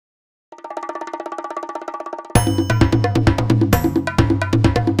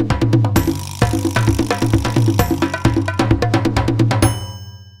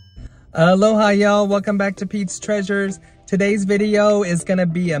Aloha y'all, welcome back to PetesTreasures. Today's video is gonna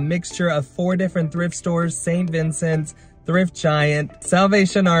be a mixture of 4 different thrift stores: St. Vincent's, Thrift Giant,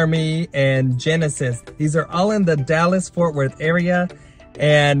 Salvation Army, and Genesis. These are all in the Dallas-Fort Worth area,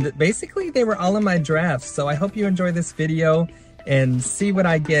 and basically they were all in my drafts. So I hope you enjoy this video and see what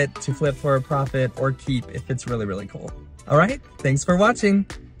I get to flip for a profit or keep if it's really, really cool. All right, thanks for watching.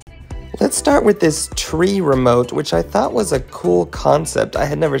 Let's start with this tree remote, which I thought was a cool concept. I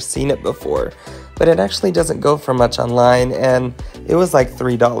had never seen it before, but it actually doesn't go for much online, and it was like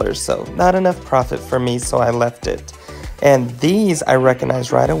 $3, so not enough profit for me, so I left it. And these I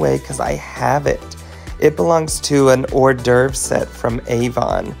recognized right away because I have it. It belongs to an hors d'oeuvre set from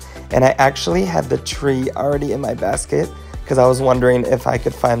Avon, and I actually had the tree already in my basket because I was wondering if I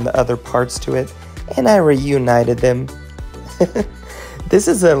could find the other parts to it, and I reunited them. This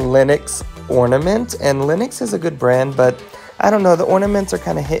is a Lenox ornament, and Lenox is a good brand, but I don't know, the ornaments are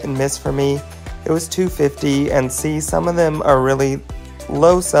kind of hit and miss for me. It was $2.50, and see, some of them are really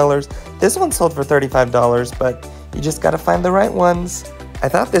low sellers. This one sold for $35, but you just gotta find the right ones. I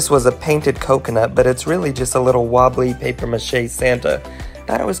thought this was a painted coconut, but it's really just a little wobbly paper mache Santa.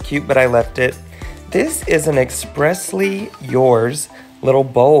 Thought it was cute, but I left it. This is an Expressly Yours little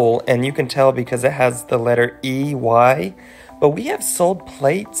bowl, and you can tell because it has the letter EY. But we have sold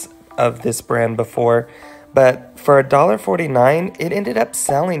plates of this brand before, but for $1.49, it ended up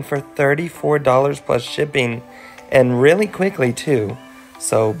selling for $34 plus shipping, and really quickly too.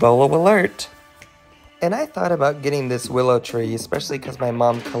 So bolo alert. And I thought about getting this willow tree, especially because my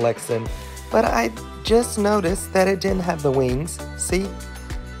mom collects them, but I just noticed that it didn't have the wings. See?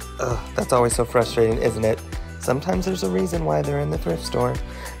 Ugh, that's always so frustrating, isn't it? Sometimes there's a reason why they're in the thrift store.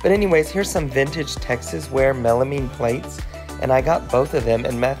 But anyways, here's some vintage Texas wear melamine plates. And I got both of them,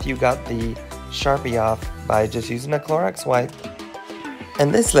 and Matthew got the Sharpie off by just using a Clorox wipe.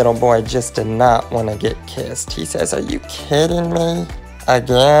 And this little boy just did not want to get kissed. He says, "Are you kidding me?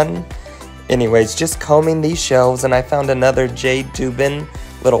 Again?" Anyways, just combing these shelves, and I found another J. Dubin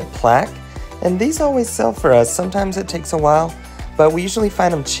little plaque. And these always sell for us. Sometimes it takes a while, but we usually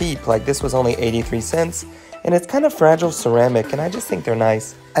find them cheap. Like this was only 83 cents. And it's kind of fragile ceramic, and I just think they're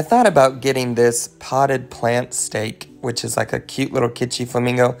nice. I thought about getting this potted plant stake, which is like a cute little kitschy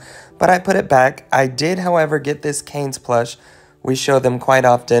flamingo, but I put it back. I did, however, get this Cane's plush. We show them quite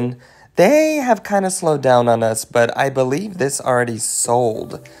often. They have kind of slowed down on us, but I believe this already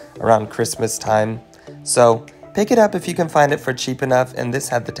sold around Christmas time. So pick it up if you can find it for cheap enough, and this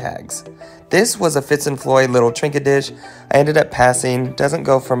had the tags. This was a Fitz & Floyd little trinket dish. I ended up passing, doesn't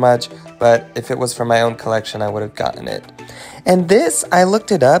go for much, but if it was for my own collection, I would have gotten it. And this, I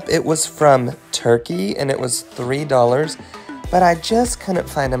looked it up, it was from Turkey, and it was $3, but I just couldn't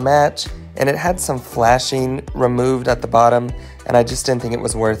find a match, and it had some flashing removed at the bottom, and I just didn't think it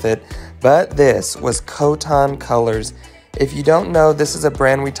was worth it. But this was Coton Colors. If you don't know, this is a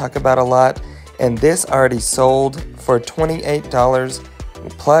brand we talk about a lot, and this already sold for $28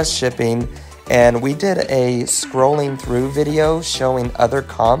 plus shipping, and we did a scrolling through video showing other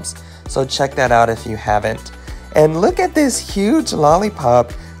comps, so check that out if you haven't. And look at this huge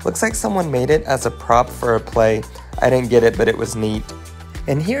lollipop. Looks like someone made it as a prop for a play. I didn't get it, but it was neat.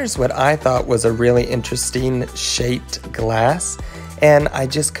 And here's what I thought was a really interesting shaped glass, and I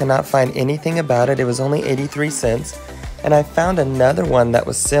just could not find anything about it. It was only 83 cents. And I found another one that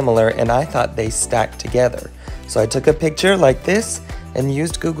was similar, and I thought they stacked together. So I took a picture like this and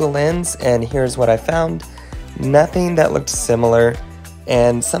used Google Lens, and here's what I found. Nothing that looked similar,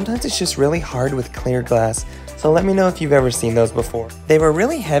 and sometimes it's just really hard with clear glass. So let me know if you've ever seen those before. They were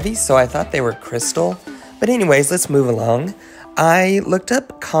really heavy, so I thought they were crystal. But anyways, let's move along. I looked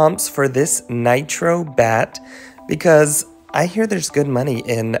up comps for this nitro bat because I hear there's good money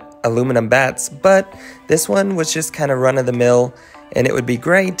in aluminum bats, but this one was just kind of run-of-the-mill, and it would be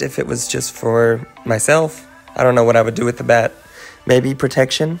great if it was just for myself. I don't know what I would do with the bat. Maybe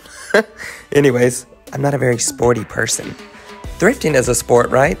protection? Anyways, I'm not a very sporty person. Thrifting is a sport,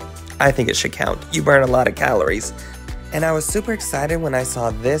 right? I think it should count. You burn a lot of calories. And I was super excited when I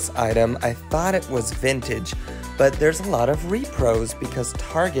saw this item. I thought it was vintage, but there's a lot of repros because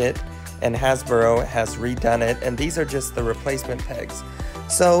Target and Hasbro has redone it, and these are just the replacement pegs.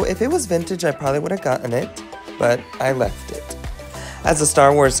 So if it was vintage, I probably would have gotten it, but I left it. As a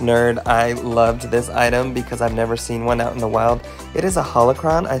Star Wars nerd, I loved this item because I've never seen one out in the wild. It is a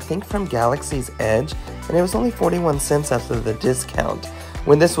holocron, I think from Galaxy's Edge, and it was only 41 cents after the discount.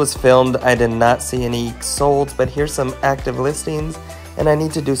 When this was filmed, I did not see any sold, but here's some active listings, and I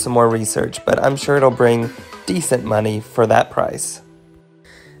need to do some more research, but I'm sure it'll bring decent money for that price.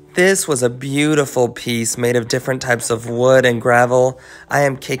 This was a beautiful piece made of different types of wood and gravel. I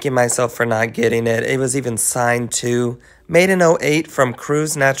am kicking myself for not getting it. It was even signed too. Made in '08 from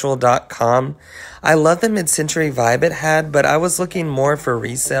cruisenatural.com. I love the mid-century vibe it had, but I was looking more for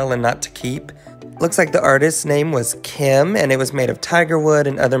resale and not to keep. Looks like the artist's name was Kim, and it was made of tiger wood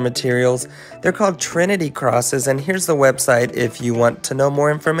and other materials. They're called Trinity crosses, and here's the website if you want to know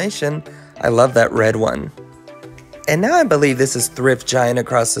more information. I love that red one. And now I believe this is Thrift Giant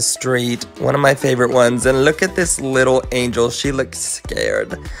across the street, one of my favorite ones. And look at this little angel, she looks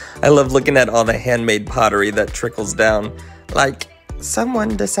scared. I love looking at all the handmade pottery that trickles down, like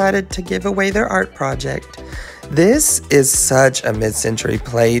someone decided to give away their art project. This is such a mid-century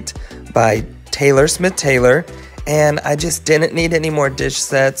plate by Taylor Smith Taylor, and I just didn't need any more dish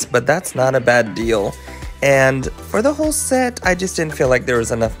sets, but that's not a bad deal. And for the whole set, I just didn't feel like there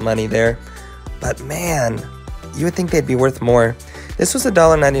was enough money there. But man, you would think they'd be worth more. This was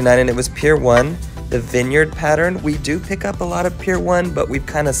 $1.99 and it was Pier 1, the vineyard pattern. We do pick up a lot of Pier 1, but we've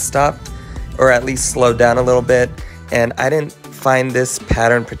kind of stopped, or at least slowed down a little bit. And I didn't find this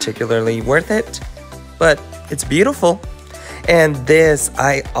pattern particularly worth it, but it's beautiful. And this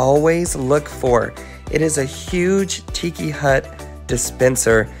I always look for. It is a huge Tiki Hut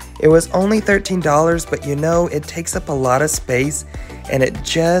dispenser. It was only $13, but you know, it takes up a lot of space and it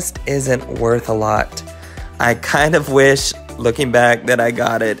just isn't worth a lot. I kind of wish, looking back, that I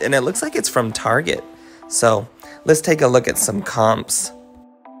got it, and it looks like it's from Target. So let's take a look at some comps.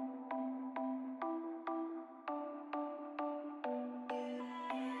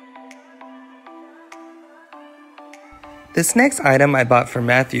 This next item I bought for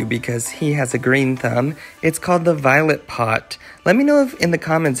Matthew because he has a green thumb. It's called the Violet Pot. Let me know in the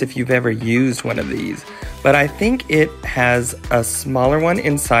comments if you've ever used one of these. But I think it has a smaller one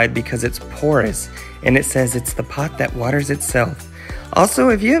inside because it's porous. And it says it's the pot that waters itself. Also,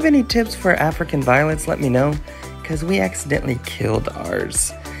 if you have any tips for African violets, let me know, because we accidentally killed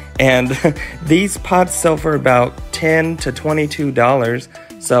ours. And these pots sell for about $10 to $22,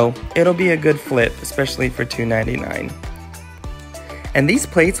 so it'll be a good flip, especially for $2.99. And these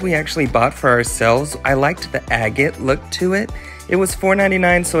plates we actually bought for ourselves. I liked the agate look to it. It was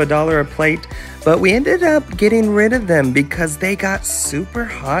 $4.99, so $1 a plate, but we ended up getting rid of them because they got super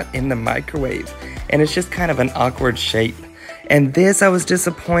hot in the microwave, and it's just kind of an awkward shape. And this I was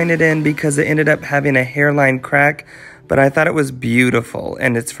disappointed in because it ended up having a hairline crack, but I thought it was beautiful,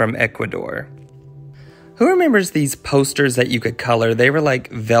 and it's from Ecuador. Who remembers these posters that you could color? They were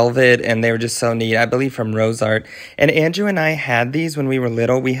like velvet and they were just so neat, I believe from Rose Art. And Andrew and I had these when we were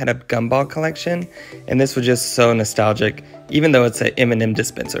little. We had a gumball collection and this was just so nostalgic, even though it's an M&M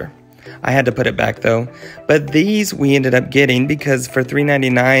dispenser. I had to put it back though. But these we ended up getting because for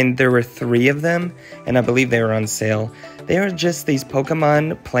 $3.99 there were 3 of them and I believe they were on sale. They are just these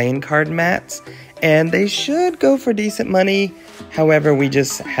Pokemon playing card mats and they should go for decent money. However, we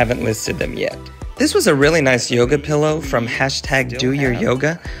just haven't listed them yet. This was a really nice yoga pillow from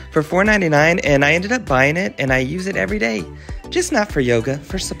 #DoYourYoga for $4.99 and I ended up buying it and I use it every day. Just not for yoga,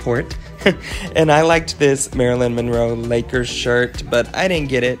 for support. And I liked this Marilyn Monroe Lakers shirt, but I didn't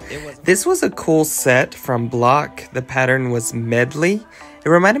get it. This was a cool set from Block. The pattern was medley. It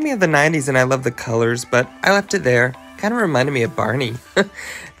reminded me of the 90s and I love the colors, but I left it there. Kind of reminded me of Barney.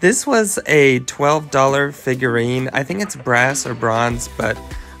 This was a $12 figurine. I think it's brass or bronze, but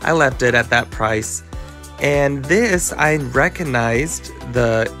I left it at that price. And this, I recognized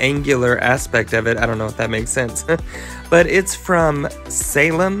the angular aspect of it. I don't know if that makes sense. But it's from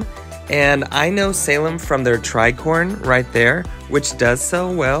Salem. And I know Salem from their tricorn right there, which does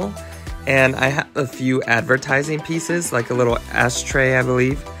sell well. And I have a few advertising pieces, like a little ashtray, I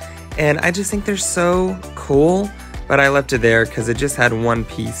believe. And I just think they're so cool. But I left it there because it just had one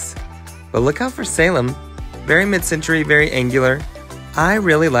piece. But look out for Salem. Very mid-century, very angular. I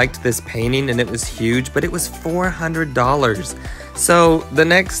really liked this painting and it was huge, but it was $400. So the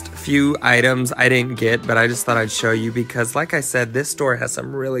next few items I didn't get, but I just thought I'd show you because like I said, this store has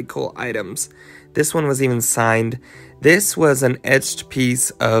some really cool items. This one was even signed. This was an etched piece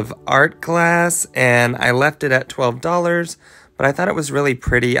of art glass and I left it at $12, but I thought it was really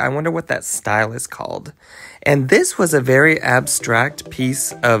pretty. I wonder what that style is called. And this was a very abstract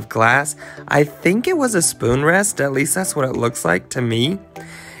piece of glass. I think it was a spoon rest, at least that's what it looks like to me.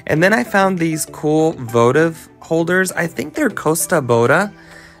 And then I found these cool votive holders. I think they're Costa Boda,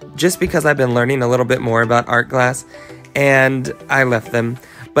 just because I've been learning a little bit more about art glass, and I left them.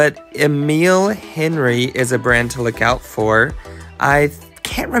 But Emile Henry is a brand to look out for. I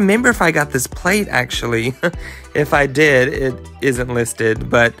can't remember if I got this plate actually. If I did, it isn't listed,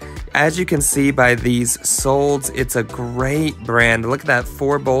 but as you can see by these solds, it's a great brand. Look at that,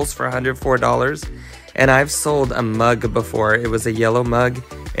 4 bowls for $104. And I've sold a mug before. It was a yellow mug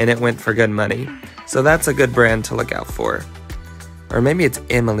and it went for good money. So that's a good brand to look out for. Or maybe it's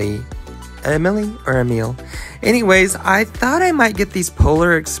Emily or Emile. Anyways, I thought I might get these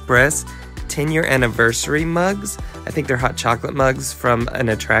Polar Express 10-year anniversary mugs. I think they're hot chocolate mugs from an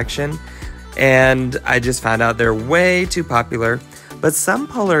attraction. And I just found out they're way too popular. But some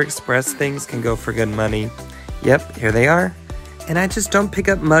Polar Express things can go for good money. Yep, here they are. And I just don't pick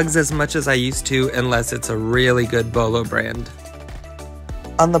up mugs as much as I used to unless it's a really good Bolo brand.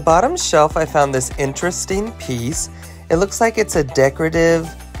 On the bottom shelf, I found this interesting piece. It looks like it's a decorative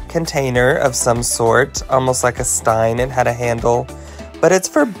container of some sort, almost like a stein. It had a handle, but it's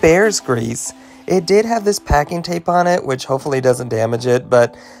for bear's grease. It did have this packing tape on it, which hopefully doesn't damage it,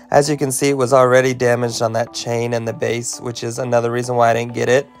 but as you can see, it was already damaged on that chain and the base, which is another reason why I didn't get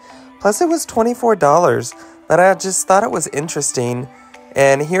it. Plus, it was $24, but I just thought it was interesting.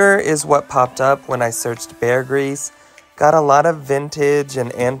 And here is what popped up when I searched bear grease. Got a lot of vintage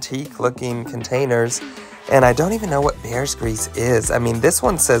and antique looking containers, and I don't even know what bear's grease is. I mean, this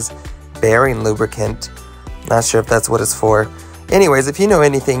one says bearing lubricant. Not sure if that's what it's for. Anyways, if you know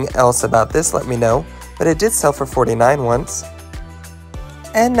anything else about this, let me know. But it did sell for $49 once.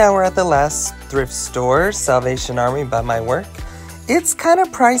 And now we're at the last thrift store, Salvation Army by my work. It's kind of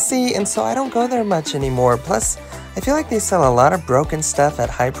pricey, and so I don't go there much anymore. Plus, I feel like they sell a lot of broken stuff at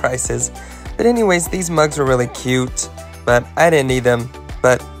high prices. But anyways, these mugs were really cute, but I didn't need them.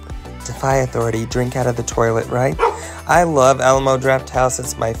 But defy authority, drink out of the toilet, right? I love Alamo Drafthouse.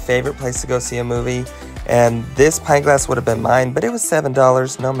 It's my favorite place to go see a movie. And this pint glass would have been mine, but it was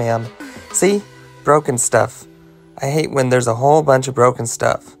 $7. No, ma'am. See? Broken stuff. I hate when there's a whole bunch of broken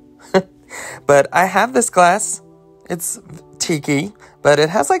stuff. But I have this glass. It's tiki, but it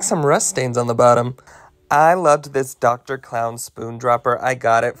has like some rust stains on the bottom. I loved this Dr. Clown spoon dropper. I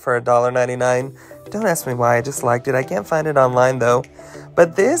got it for $1.99. Don't ask me why, I just liked it. I can't find it online though.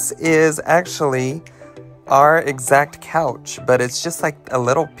 But this is actually our exact couch, but it's just like a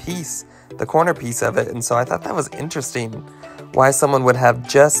little piece, the corner piece of it. And so I thought that was interesting, why someone would have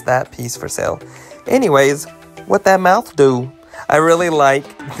just that piece for sale. Anyways, what that mouth do? I really like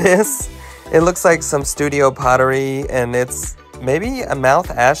this. It looks like some studio pottery, and it's maybe a mouth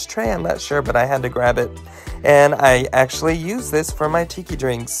ashtray, I'm not sure, but I had to grab it. And I actually use this for my tiki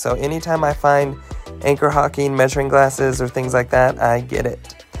drinks, so anytime I find anchor hocking measuring glasses or things like that, I get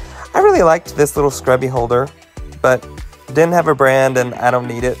it. I really liked this little scrubby holder, but didn't have a brand and I don't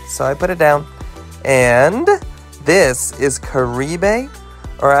need it, so I put it down. And this is Caribe,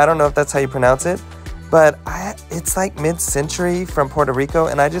 or I don't know if that's how you pronounce it, but it's like mid-century from Puerto Rico,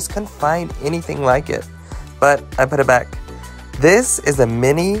 and I just couldn't find anything like it. But I put it back. This is a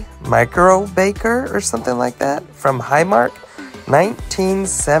mini micro baker or something like that from Highmark,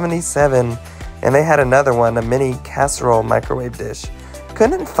 1977. And they had another one, a mini casserole microwave dish.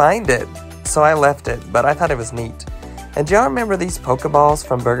 Couldn't find it, so I left it, but I thought it was neat. And do y'all remember these Pokeballs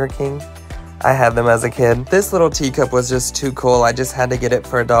from Burger King? I had them as a kid. This little teacup was just too cool. I just had to get it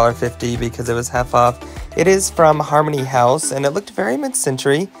for $1.50 because it was half off. It is from Harmony House, and it looked very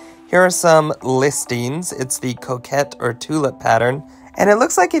mid-century. Here are some listings. It's the coquette or tulip pattern. And it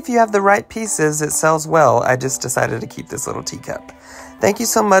looks like if you have the right pieces, it sells well. I just decided to keep this little teacup. Thank you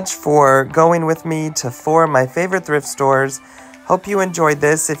so much for going with me to 4 of my favorite thrift stores. Hope you enjoyed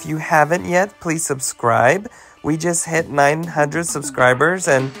this. If you haven't yet, please subscribe. We just hit 900 subscribers,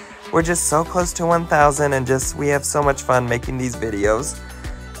 and we're just so close to 1,000, and we have so much fun making these videos.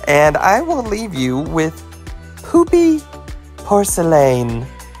 And I will leave you with poopy porcelain.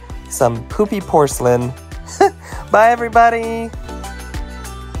 Some poopy porcelain. Bye, everybody.